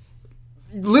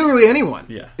 Literally anyone.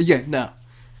 Yeah. Yeah, no.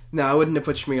 No, I wouldn't have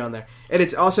put Shmi on there. And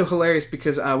it's also hilarious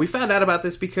because we found out about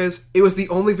this because it was the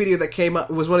only video that came up.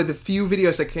 It was one of the few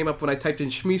videos that came up when I typed in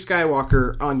Shmi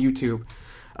Skywalker on YouTube.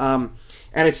 And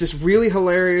it's this really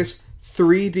hilarious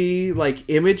 3D, like,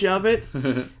 image of it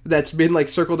that's been, like,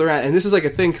 circled around. And this is, like, a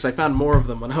thing because I found more of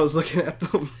them when I was looking at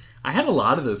them. I had a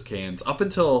lot of those cans up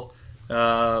until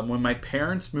when my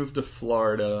parents moved to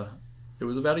Florida. It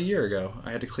was about a year ago.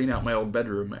 I had to clean out my old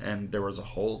bedroom, and there was a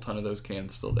whole ton of those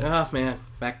cans still there. Oh, man.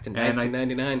 Back to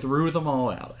 1999. And I threw them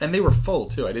all out. And they were full,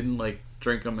 too. I didn't, like,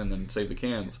 drink them and then save the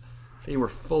cans. They were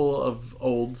full of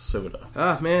old soda.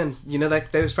 Oh, man. You know,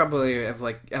 that those probably have,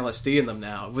 like, LSD in them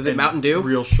now. Was it Mountain Dew?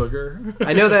 Real sugar.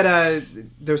 I know that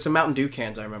there were some Mountain Dew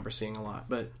cans I remember seeing a lot,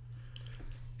 but...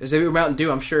 If they were Mountain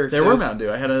Dew, I'm sure... There were Mountain Dew.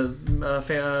 I had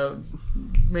a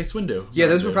Mace Windu. Yeah,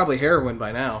 those were probably heroin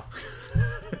by now.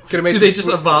 Do they just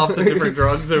evolve to different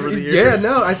drugs over the years? Yeah,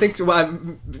 no, I think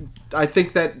I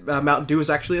think that Mountain Dew is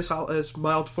actually a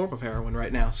mild form of heroin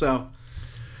right now. So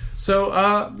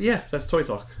yeah, that's Toy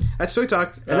Talk. That's Toy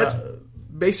Talk, and that's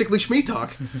basically Shmi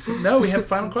Talk. No, we have a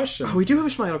final question. Oh, we do have a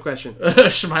Schmeidel question.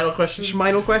 Schmeidel question?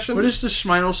 Schmeidel question? What is the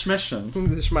Schmeidel Schmission?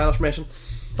 The Schmeidel Schmission.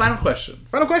 Final question.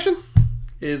 Final question?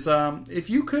 Is, if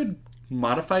you could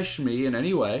modify Shmi in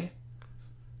any way,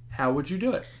 how would you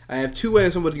do it? I have two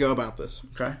ways I would go about this.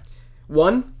 Okay.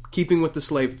 One, keeping with the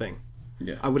slave thing.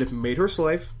 Yeah. I would have made her a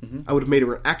slave. Mm-hmm. I would have made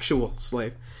her an actual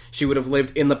slave. She would have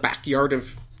lived in the backyard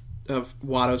of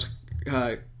Watto's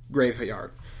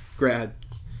graveyard.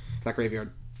 Not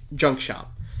graveyard. Junk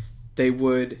shop. They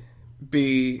would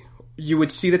be... You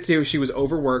would see that she was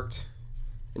overworked.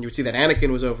 And you would see that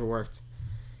Anakin was overworked.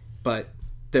 But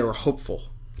they were hopeful.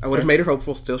 I would have made her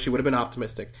hopeful still. She would have been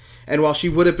optimistic. And while she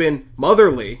would have been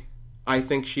motherly, I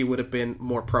think she would have been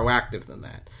more proactive than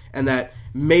that. And that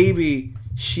maybe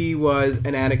she was,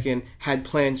 and Anakin had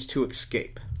plans to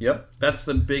escape. Yep. That's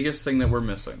the biggest thing that we're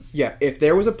missing. Yeah. If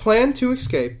there was a plan to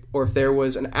escape, or if there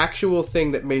was an actual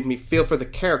thing that made me feel for the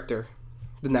character,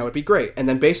 then that would be great. And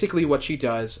then basically what she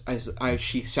does is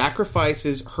she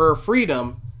sacrifices her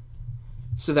freedom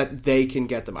so that they can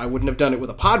get them. I wouldn't have done it with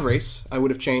a pod race. I would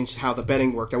have changed how the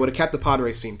betting worked. I would have kept the pod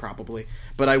race scene probably,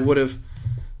 but I would have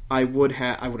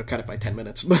cut it by 10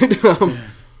 minutes. But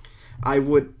I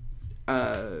would.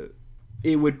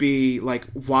 It would be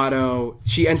like Watto.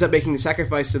 She ends up making the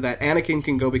sacrifice so that Anakin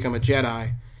can go become a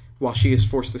Jedi, while she is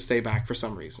forced to stay back for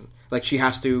some reason. Like she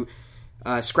has to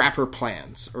scrap her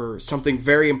plans or something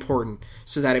very important,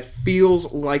 so that it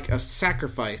feels like a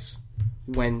sacrifice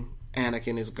when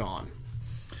Anakin is gone.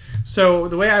 So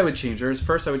the way I would change her is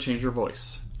first I would change her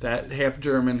voice. That half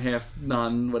German, half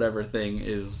non whatever thing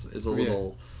is a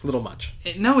little much.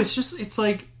 No, it's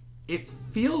like it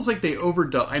feels like they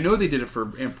overdub. I know they did it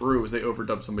for Aunt Beru, they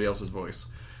overdubbed somebody else's voice,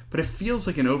 but it feels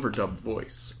like an overdubbed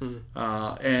voice.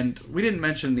 And we didn't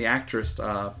mention the actress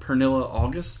Pernilla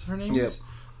August. Her name is.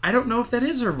 I don't know if that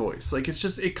is her voice. Like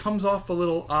it comes off a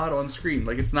little odd on screen.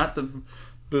 Like it's not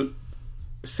the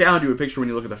sound you would picture when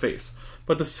you look at the face.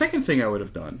 But the second thing I would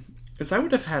have done is I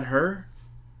would have had her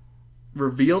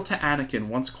reveal to Anakin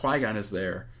once Qui-Gon is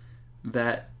there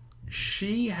that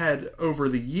she had over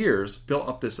the years built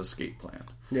up this escape plan.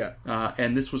 Yeah.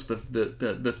 And this was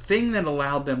the thing that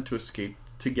allowed them to escape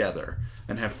together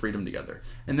and have freedom together.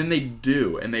 And then they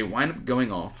do, and they wind up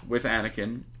going off with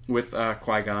Anakin, with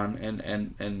Qui-Gon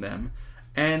and them.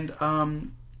 And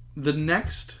the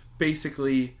next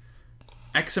basically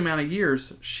X amount of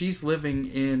years, she's living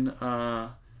in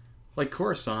like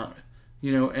Coruscant,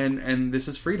 and this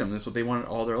is freedom. This is what they wanted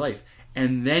all their life.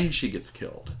 And then she gets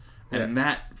killed. And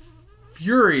that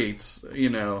infuriates,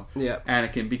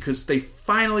 Anakin, because they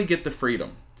finally get the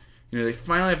freedom. They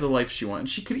finally have the life she wants. And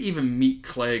she could even meet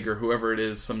Clegg or whoever it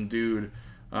is, some dude,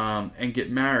 and get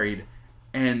married.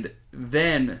 And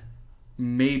then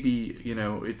maybe,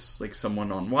 it's like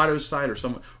someone on Watto's side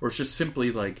or it's just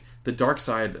simply like the dark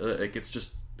side. Like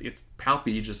it's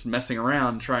Palpy just messing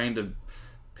around trying to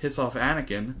piss off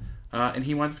Anakin, and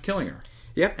he winds up killing her.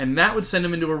 Yeah. And that would send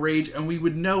him into a rage, and we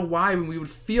would know why, and we would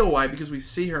feel why, because we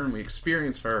see her and we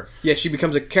experience her. Yeah, she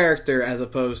becomes a character as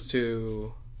opposed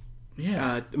to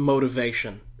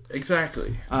motivation.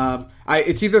 Exactly.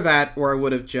 It's either that, or I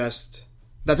would have just...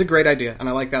 That's a great idea, and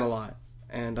I like that a lot.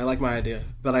 And I like my idea.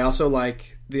 But I also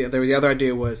like... The other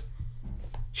idea was,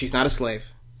 she's not a slave.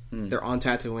 They're on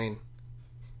Tatooine.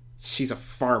 She's a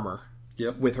farmer.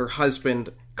 Yep. With her husband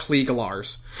Klieg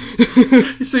Lars.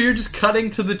 So you're just cutting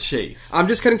to the chase. I'm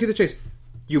just cutting to the chase.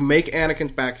 You make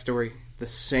Anakin's backstory the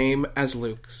same as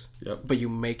Luke's, but you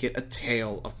make it a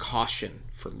tale of caution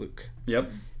for Luke.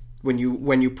 Yep. When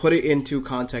you put it into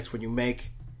context, when you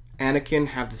make Anakin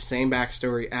have the same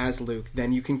backstory as Luke,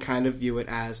 then you can kind of view it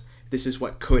as this is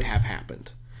what could have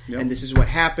happened, and this is what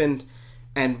happened,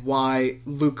 and why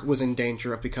Luke was in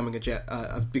danger of becoming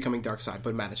becoming dark side,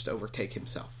 but managed to overtake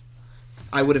himself.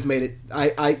 I would have made it.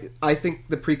 I think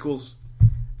the prequels,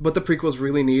 what the prequels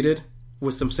really needed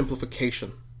was some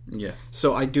simplification. Yeah.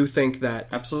 So I do think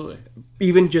that Absolutely.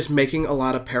 even just making a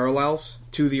lot of parallels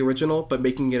to the original, but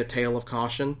making it a tale of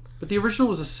caution. But the original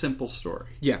was a simple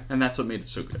story. Yeah. And that's what made it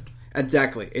so good.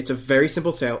 Exactly. It's a very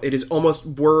simple tale. It is almost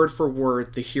word for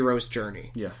word the hero's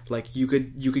journey. Yeah. Like you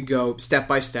could go step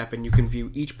by step and you can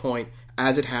view each point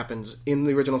as it happens in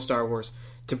the original Star Wars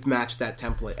to match that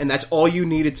template. And that's all you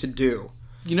needed to do.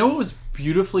 You know what was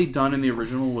beautifully done in the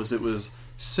original was it was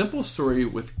simple story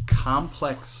with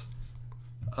complex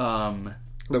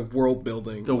The world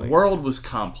building. the world was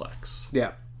complex.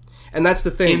 Yeah. And that's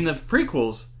the thing. In the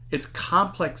prequels, it's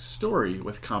complex story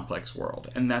with complex world,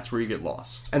 and that's where you get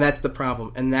lost. And that's the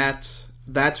problem. And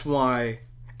that's why...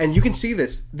 And you can see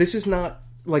this. This is not...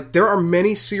 Like, there are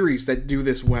many series that do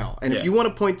this well. And if you want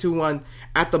to point to one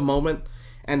at the moment,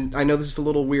 and I know this is a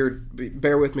little weird,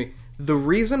 bear with me. The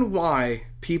reason why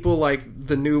people like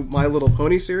the new My Little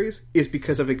Pony series is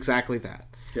because of exactly that.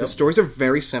 Yep. The stories are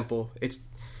very simple. It's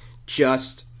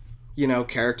just,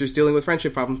 characters dealing with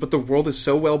friendship problems, but the world is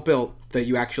so well built that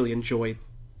you actually enjoy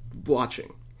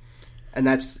watching. And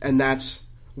that's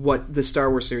what the Star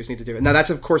Wars series need to do. Now, that's,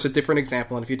 of course, a different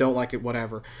example, and if you don't like it,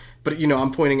 whatever. But,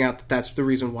 I'm pointing out that that's the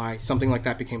reason why something like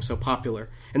that became so popular.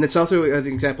 And it's also an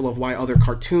example of why other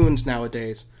cartoons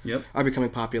nowadays are becoming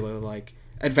popular, like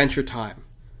Adventure Time,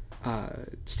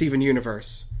 Steven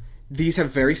Universe. These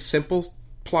have very simple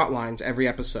plot lines every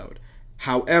episode.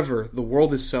 However, the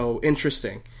world is so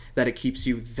interesting that it keeps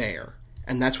you there.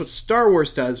 And that's what Star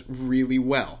Wars does really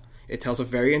well. It tells a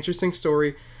very interesting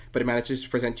story, but it manages to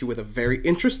present you with a very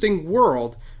interesting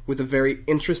world, with a very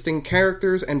interesting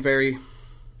characters, and very,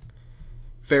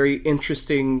 very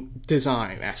interesting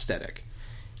design aesthetic.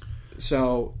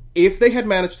 So, if they had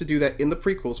managed to do that in the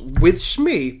prequels, with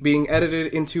Shmi being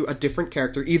edited into a different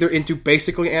character, either into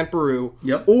basically Aunt Beru,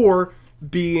 or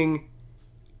being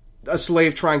a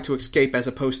slave trying to escape as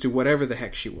opposed to whatever the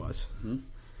heck she was,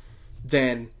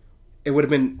 then it would have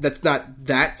been... That's not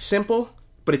that simple,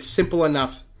 but it's simple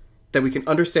enough that we can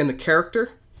understand the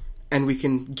character, and we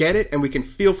can get it, and we can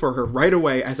feel for her right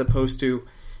away, as opposed to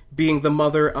being the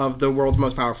mother of the world's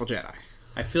most powerful Jedi.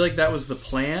 I feel like that was the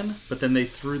plan, but then they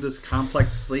threw this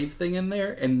complex slave thing in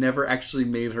there and never actually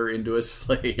made her into a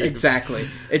slave. Exactly.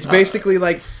 It's basically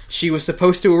like she was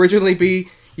supposed to originally be,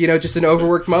 just an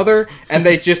overworked mother, and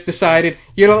they just decided,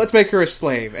 let's make her a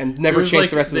slave, and never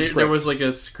changed the rest of the script. There was like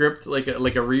a script, like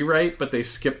a rewrite, but they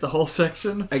skipped the whole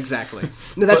section. Exactly.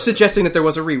 No, that's suggesting that there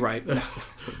was a rewrite.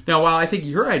 Now, while I think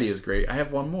your idea is great, I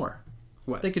have one more.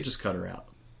 What? They could just cut her out.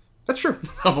 That's true.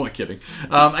 I'm only kidding.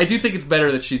 I do think it's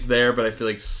better that she's there, but I feel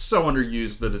like so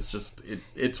underused that it's just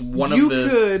it's one of the... You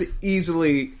could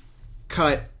easily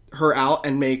cut her out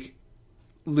and make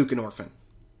Luke an orphan.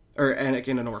 Or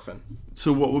Anakin an orphan.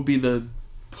 So what would be the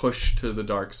push to the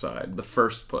dark side? The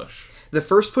first push? The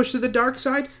first push to the dark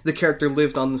side, the character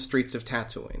lived on the streets of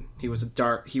Tatooine. He was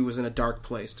in a dark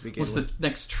place to begin with. What's the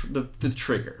next the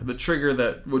trigger? The trigger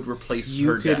that would replace her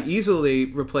You could death. easily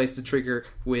replace the trigger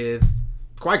with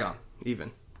Qui-Gon,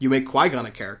 even. You make Qui-Gon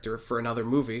a character for another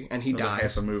movie, and he dies.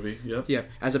 Half a movie, yep. Yeah,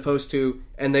 as opposed to...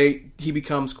 And he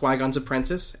becomes Qui-Gon's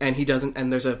apprentice, and he doesn't...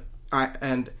 And there's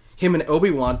and him and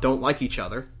Obi-Wan don't like each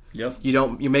other. Yep.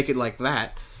 You make it like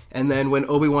that. And then when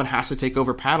Obi-Wan has to take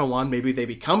over Padawan, maybe they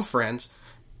become friends,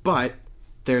 but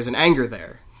there's an anger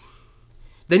there.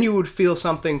 Then you would feel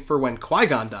something for when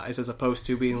Qui-Gon dies, as opposed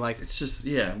to being like... It's just,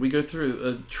 we go through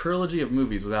a trilogy of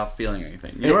movies without feeling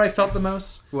anything. You know what I felt the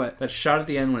most? What? That shot at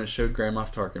the end when it showed Grand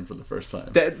Moff Tarkin for the first time.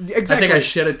 Exactly. I think I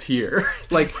shed a tear.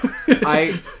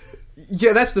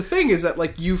 Yeah, that's the thing, is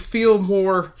that, you feel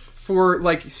more for,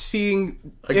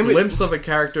 seeing... A glimpse of a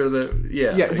character that,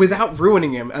 Yeah, without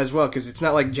ruining him as well, because it's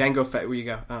not like Jango Fett where you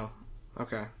go, oh,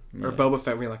 okay. Yeah. Or Boba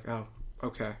Fett where you're like, oh,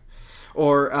 okay.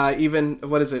 Or even,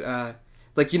 what is it, I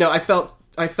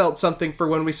felt something for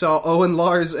when we saw Owen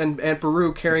Lars and Aunt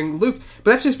Beru carrying Luke,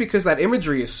 but that's just because that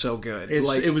imagery is so good.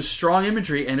 It was strong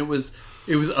imagery, and it was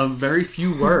a very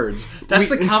few words. That's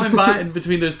the common bond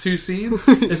between those two scenes,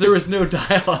 is there was no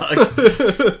dialogue.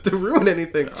 To ruin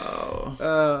anything.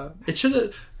 It should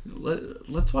have...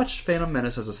 Let's watch Phantom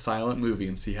Menace as a silent movie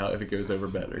and see if it goes over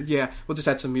better. Yeah, we'll just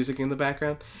add some music in the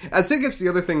background. I think it's the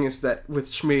other thing is that with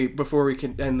Shmi, before we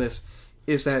can end this,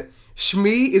 is that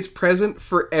Shmi is present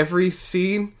for every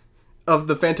scene of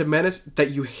the Phantom Menace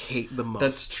that you hate the most.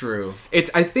 That's true.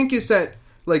 I think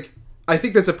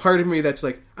there's a part of me that's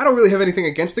like, I don't really have anything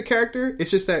against the character. It's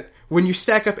just that when you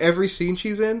stack up every scene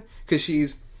she's in, because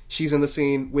she's in the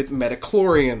scene with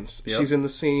metachlorians. Yep. She's in the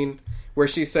scene where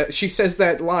she says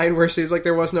that line where she's like,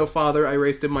 "There was no father, I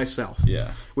raised him myself."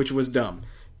 Yeah. Which was dumb.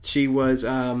 She was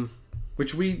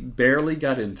which we barely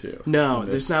got into. No,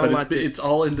 there's not a lot. It's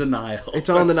all in denial. It's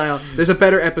all in denial. There's a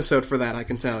better episode for that, I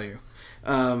can tell you.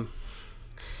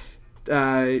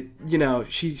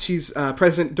 She's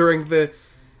present during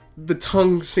the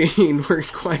tongue scene where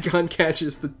Qui-Gon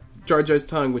catches the Jar Jar's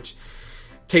tongue, which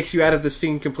takes you out of the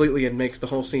scene completely and makes the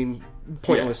whole scene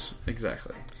pointless. Yeah,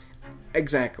 exactly.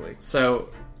 Exactly. So,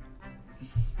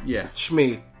 yeah.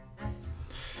 Shmi.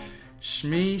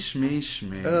 Shmi.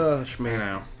 Oh, Shmi. I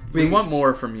know. We want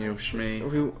more from you, Shmi.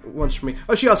 We want Shmi.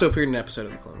 Oh, she also appeared in an episode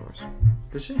of the Clone Wars.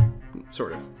 Did she?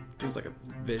 Sort of. It was like a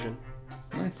vision.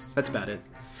 Nice. That's about it.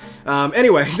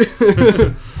 Anyway.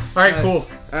 Alright, cool.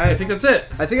 I think that's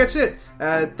it.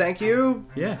 Thank you.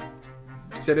 Yeah.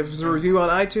 Send us a review on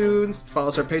iTunes. Follow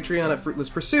us on our Patreon at Fruitless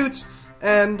Pursuits.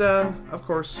 And, of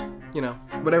course,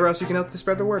 whatever else you can help to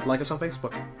spread the word. Like us on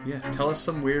Facebook. Yeah, tell us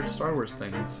some weird Star Wars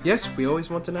things. Yes, we always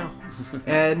want to know.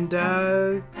 And,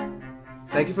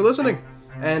 thank you for listening.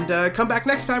 And, come back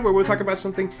next time where we'll talk about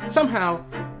something somehow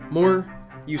more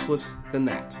useless than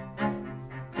that.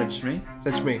 Than Shmi?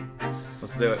 Than Shmi.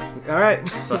 Let's do it. All right.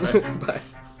 Bye. Bye.